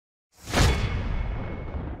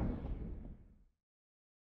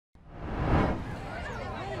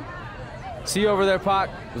See you over there, Pac.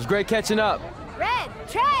 It was great catching up. Red,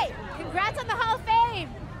 Trey, congrats on the Hall of Fame.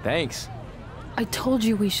 Thanks. I told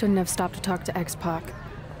you we shouldn't have stopped to talk to X-Pac.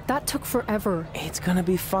 That took forever. It's gonna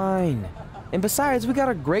be fine. And besides, we got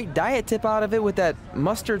a great diet tip out of it with that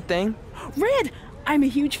mustard thing. Red, I'm a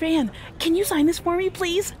huge fan. Can you sign this for me,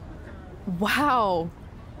 please? Wow.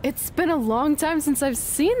 It's been a long time since I've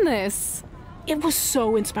seen this. It was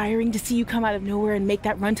so inspiring to see you come out of nowhere and make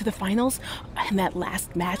that run to the finals. And that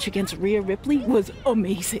last match against Rhea Rippley was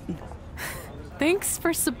amazing. Thanks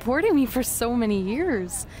for supporting me for so many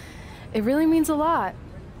years. It really means a lot.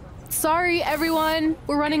 Sorry, everyone.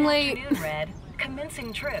 We're running late. Good afternoon, Red.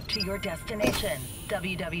 Commencing trip to your destination,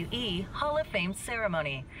 WWE Hall of Fame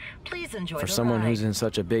ceremony. Please enjoy the ride. For someone who's in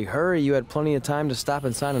such a big hurry, you had plenty of time to stop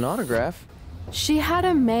and sign an autograph. She had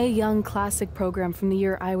a Mae Young Classic program from the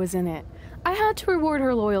year I was in it. I had to reward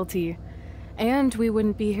her loyalty. And we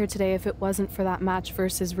wouldn't be here today if it wasn't for that match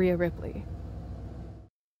versus Rhea Ripley.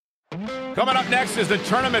 Coming up next is the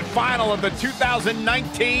tournament final of the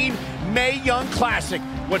 2019 Mae Young Classic.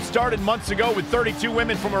 What started months ago with 32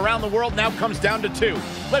 women from around the world now comes down to 2.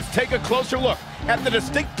 Let's take a closer look at the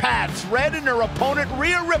distinct paths Red and her opponent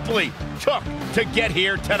Rhea Ripley took to get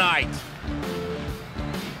here tonight.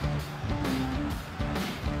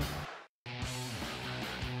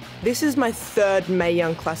 This is my 3rd Mae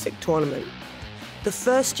Young Classic tournament. The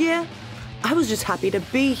first year, I was just happy to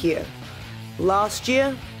be here. Last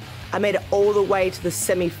year, I made it all the way to the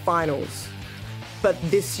semi-finals. But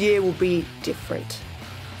this year will be different.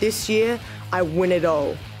 This year, I win it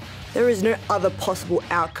all. There is no other possible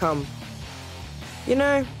outcome. You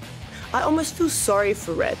know, I almost feel sorry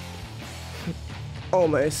for Red.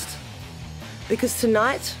 Almost. Because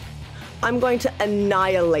tonight, I'm going to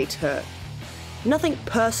annihilate her. Nothing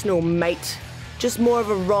personal, mate. Just more of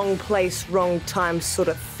a wrong place, wrong time sort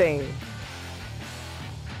of thing.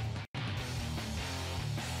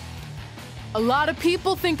 A lot of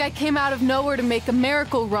people think I came out of nowhere to make a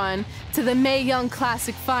miracle run to the Mae Young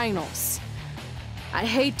Classic Finals. I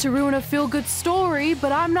hate to ruin a feel-good story,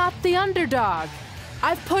 but I'm not the underdog.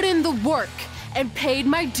 I've put in the work and paid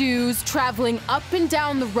my dues traveling up and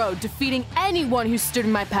down the road, defeating anyone who stood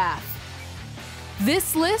in my path.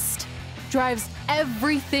 This list drives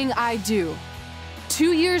everything I do.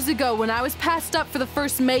 2 years ago, when I was passed up for the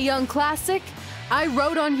first Mae Young Classic, I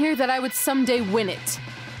wrote on here that I would someday win it.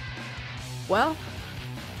 Well,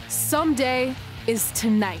 someday is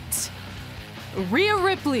tonight. Rhea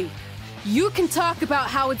Ripley, you can talk about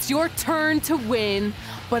how it's your turn to win,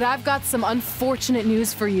 but I've got some unfortunate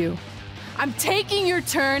news for you. I'm taking your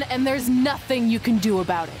turn, and there's nothing you can do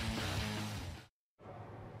about it.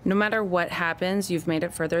 No matter what happens, you've made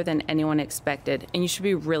it further than anyone expected, and you should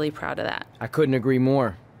be really proud of that. I couldn't agree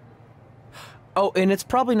more. Oh, and it's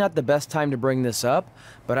probably not the best time to bring this up,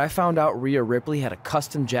 but I found out Rhea Ripley had a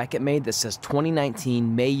custom jacket made that says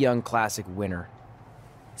 2019 Mae Young Classic winner.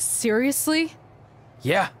 Seriously?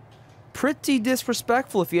 Yeah. Pretty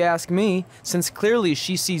disrespectful if you ask me, since clearly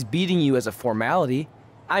she sees beating you as a formality.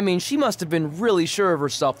 I mean, she must have been really sure of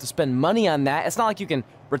herself to spend money on that. It's not like you can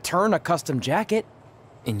return a custom jacket.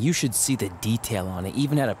 And you should see the detail on it.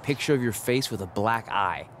 Even had a picture of your face with a black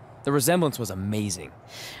eye. The resemblance was amazing.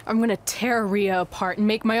 I'm gonna tear Rhea apart and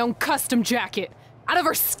make my own custom jacket out of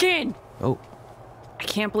her skin! Oh. I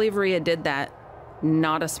can't believe Rhea did that.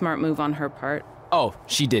 Not a smart move on her part. Oh,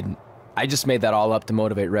 she didn't. I just made that all up to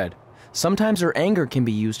motivate Red. Sometimes her anger can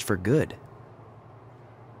be used for good.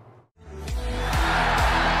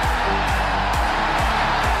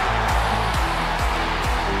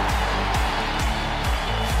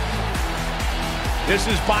 This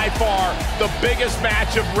is by far the biggest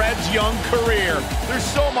match of Red's young career. There's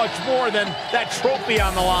so much more than that trophy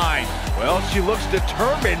on the line. Well, she looks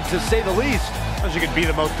determined, to say the least. Well, she could be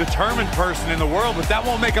the most determined person in the world, but that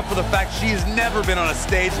won't make up for the fact she has never been on a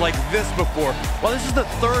stage like this before. Well, this is the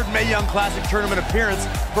 3rd Mae Young Classic tournament appearance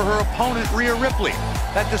for her opponent, Rhea Ripley.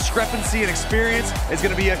 That discrepancy in experience is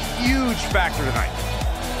going to be a huge factor tonight.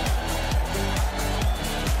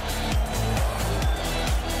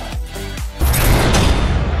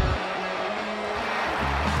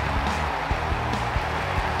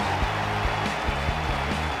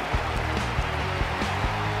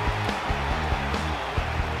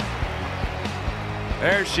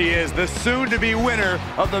 There she is, the soon-to-be winner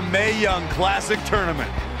of the Mae Young Classic tournament.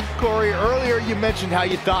 Corey, earlier you mentioned how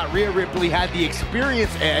you thought Rhea Ripley had the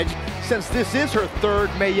experience edge since this is her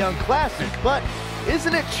 3rd Mae Young Classic. But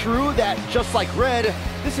isn't it true that, just like Red,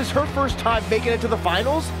 this is her first time making it to the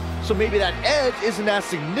finals? So maybe that edge isn't as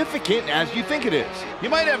significant as you think it is. You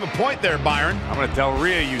might have a point there, Byron. I'm going to tell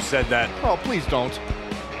Rhea you said that. Oh, please don't.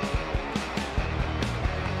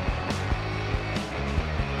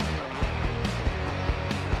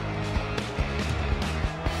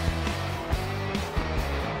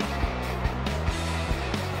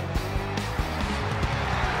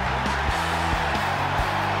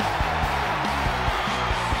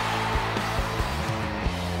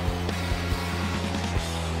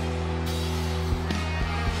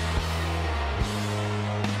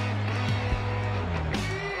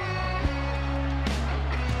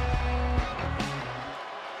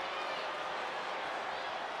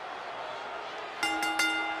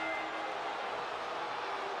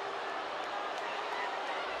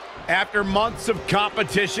 After months of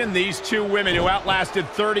competition, these two women who outlasted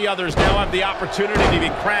 30 others now have the opportunity to be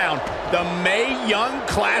crowned the Mae Young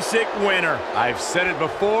Classic winner. I've said it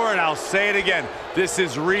before and I'll say it again. This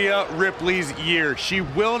is Rhea Ripley's year. She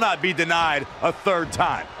will not be denied a third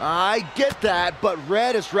time. I get that, but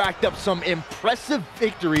Red has racked up some impressive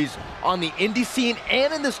victories on the indie scene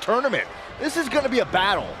and in this tournament. This is going to be a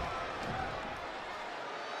battle.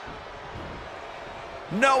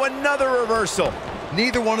 No, another reversal.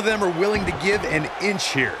 Neither one of them are willing to give an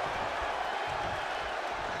inch here.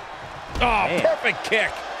 Oh, man. Perfect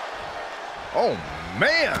kick. Oh,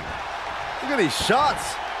 man. Look at these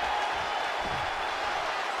shots.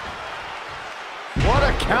 What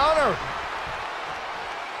a counter.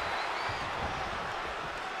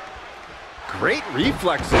 Great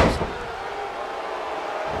reflexes.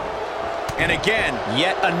 And again,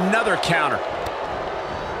 yet another counter.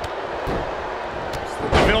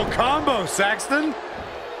 Middle combo, Saxton.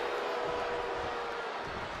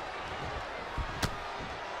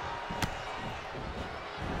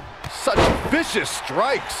 Such vicious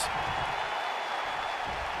strikes.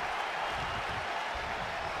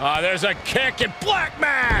 There's a kick and black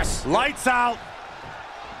mass. Lights out.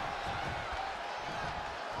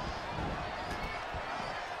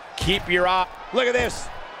 Keep your eye. Look at this.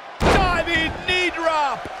 Diving knee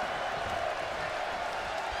drop.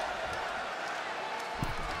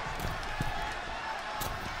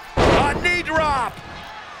 Knee drop.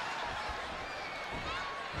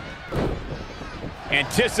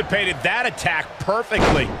 Anticipated that attack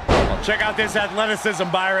perfectly. Well, check out this athleticism,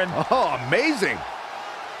 Byron. Oh, amazing.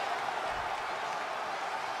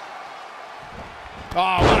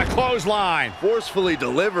 Oh, what a clothesline. Forcefully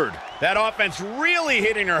delivered. That offense really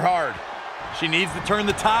hitting her hard. She needs to turn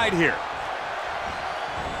the tide here.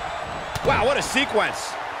 Wow, what a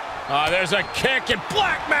sequence. There's a kick and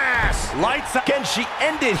black mass. Lights out. Can she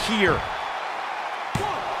end it here? 1,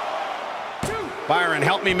 2. Byron,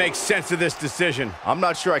 help me make sense of this decision. I'm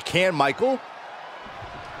not sure I can, Michael.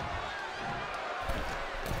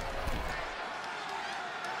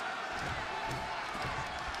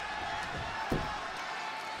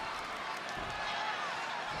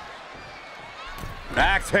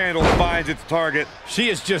 Axe handle finds its target. She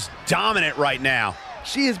is just dominant right now.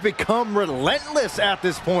 She has become relentless at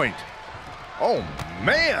this point. Oh,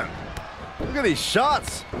 man. Look at these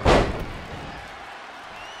shots.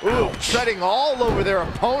 Ooh, treading all over their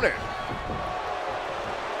opponent.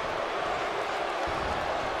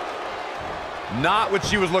 Not what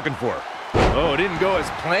she was looking for. Oh, it didn't go as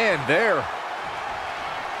planned there.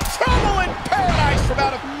 Trouble in paradise from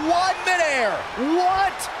out of midair.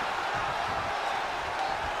 What?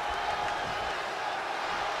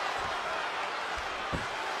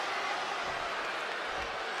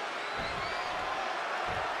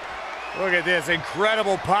 Look at this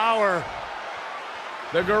incredible power.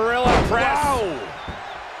 The gorilla press. Wow.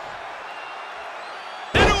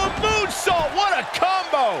 Into a moonsault. What a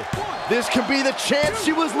combo. This could be the chance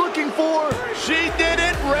she was looking for. She did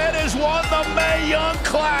it. Red has won the Mae Young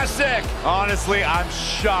Classic. Honestly, I'm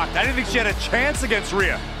shocked. I didn't think she had a chance against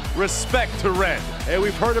Rhea. Respect to Red. Hey,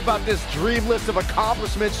 we've heard about this dream list of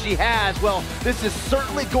accomplishments she has. Well, this is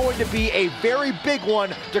certainly going to be a very big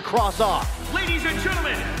one to cross off. Ladies and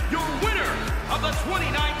gentlemen, your winner of the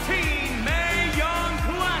 2019 Mae Young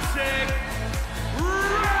Classic,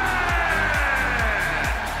 Red!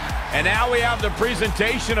 And now we have the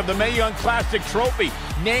presentation of the Mae Young Classic trophy,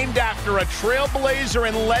 named after a trailblazer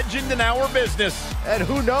and legend in our business. And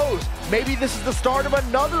who knows, maybe this is the start of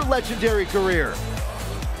another legendary career.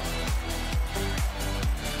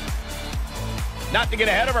 Not to get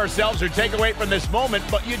ahead of ourselves or take away from this moment,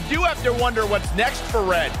 but you do have to wonder what's next for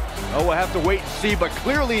Red. Oh, we'll have to wait and see, but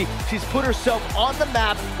clearly she's put herself on the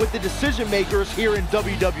map with the decision makers here in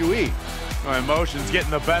WWE. My emotions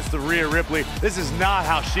getting the best of Rhea Ripley. This is not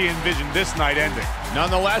how she envisioned this night ending.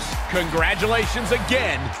 Nonetheless, congratulations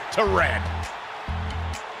again to Red.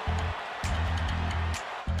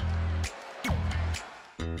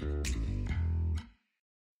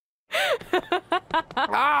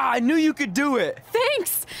 I knew you could do it.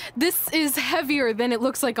 Thanks! This is heavier than it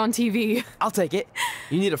looks like on TV. I'll take it.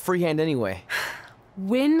 You need a free hand anyway.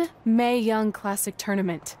 Win Mae Young Classic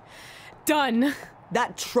Tournament. Done.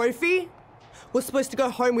 That trophy was supposed to go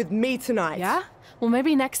home with me tonight. Yeah? Well,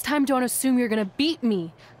 maybe next time don't assume you're gonna beat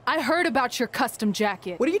me. I heard about your custom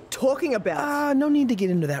jacket. What are you talking about? No need to get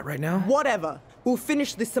into that right now. Whatever. We'll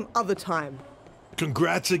finish this some other time.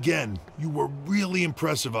 Congrats again. You were really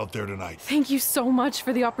impressive out there tonight. Thank you so much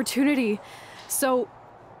for the opportunity. So,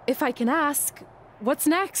 if I can ask, what's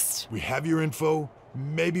next? We have your info.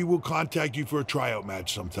 Maybe we'll contact you for a tryout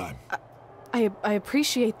match sometime. I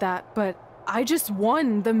appreciate that, but I just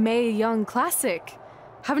won the Mae Young Classic.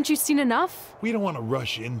 Haven't you seen enough? We don't want to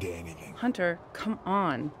rush into anything. Hunter, come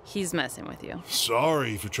on. He's messing with you.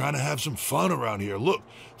 Sorry for trying to have some fun around here. Look,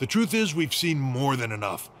 the truth is we've seen more than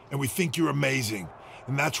enough, and we think you're amazing.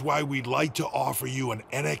 And that's why we'd like to offer you an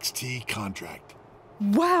NXT contract.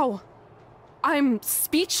 Wow! I'm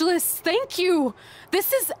speechless. Thank you.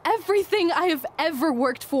 This is everything I have ever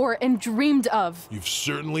worked for and dreamed of. You've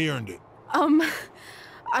certainly earned it.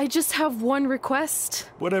 I just have one request.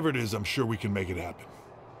 Whatever it is, I'm sure we can make it happen.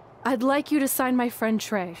 I'd like you to sign my friend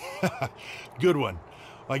Tre. Good one.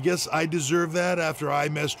 I guess I deserve that after I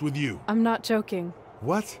messed with you. I'm not joking.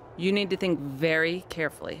 What? You need to think very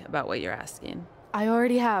carefully about what you're asking. I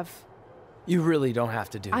already have. You really don't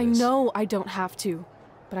have to do this. I know I don't have to,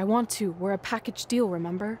 but I want to. We're a package deal,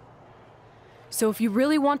 remember? So if you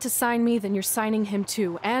really want to sign me, then you're signing him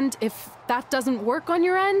too. And if that doesn't work on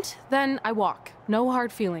your end, then I walk. No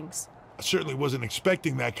hard feelings. I certainly wasn't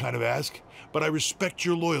expecting that kind of ask, but I respect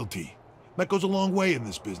your loyalty. That goes a long way in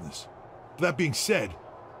this business. That being said,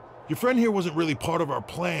 your friend here wasn't really part of our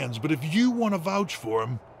plans, but if you want to vouch for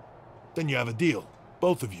him, then you have a deal.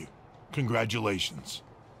 Both of you. Congratulations.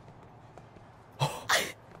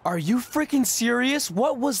 Are you freaking serious?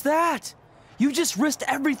 What was that? You just risked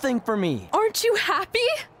everything for me. Aren't you happy?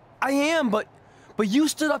 I am, but you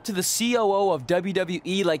stood up to the COO of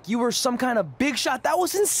WWE like you were some kind of big shot. That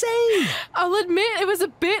was insane. I'll admit it was a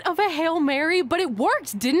bit of a Hail Mary, but it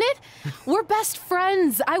worked, didn't it? We're best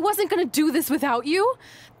friends. I wasn't gonna do this without you.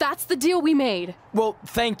 That's the deal we made. Well,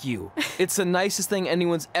 thank you. It's the nicest thing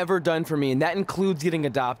anyone's ever done for me, and that includes getting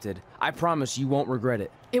adopted. I promise you won't regret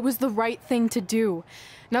it. It was the right thing to do.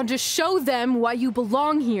 Now just show them why you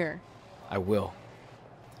belong here. I will.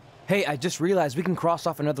 Hey, I just realized we can cross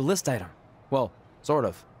off another list item. Well, sort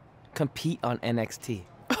of. Compete on NXT.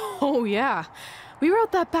 Oh, yeah. We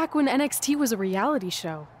wrote that back when NXT was a reality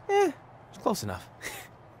show. It's close enough.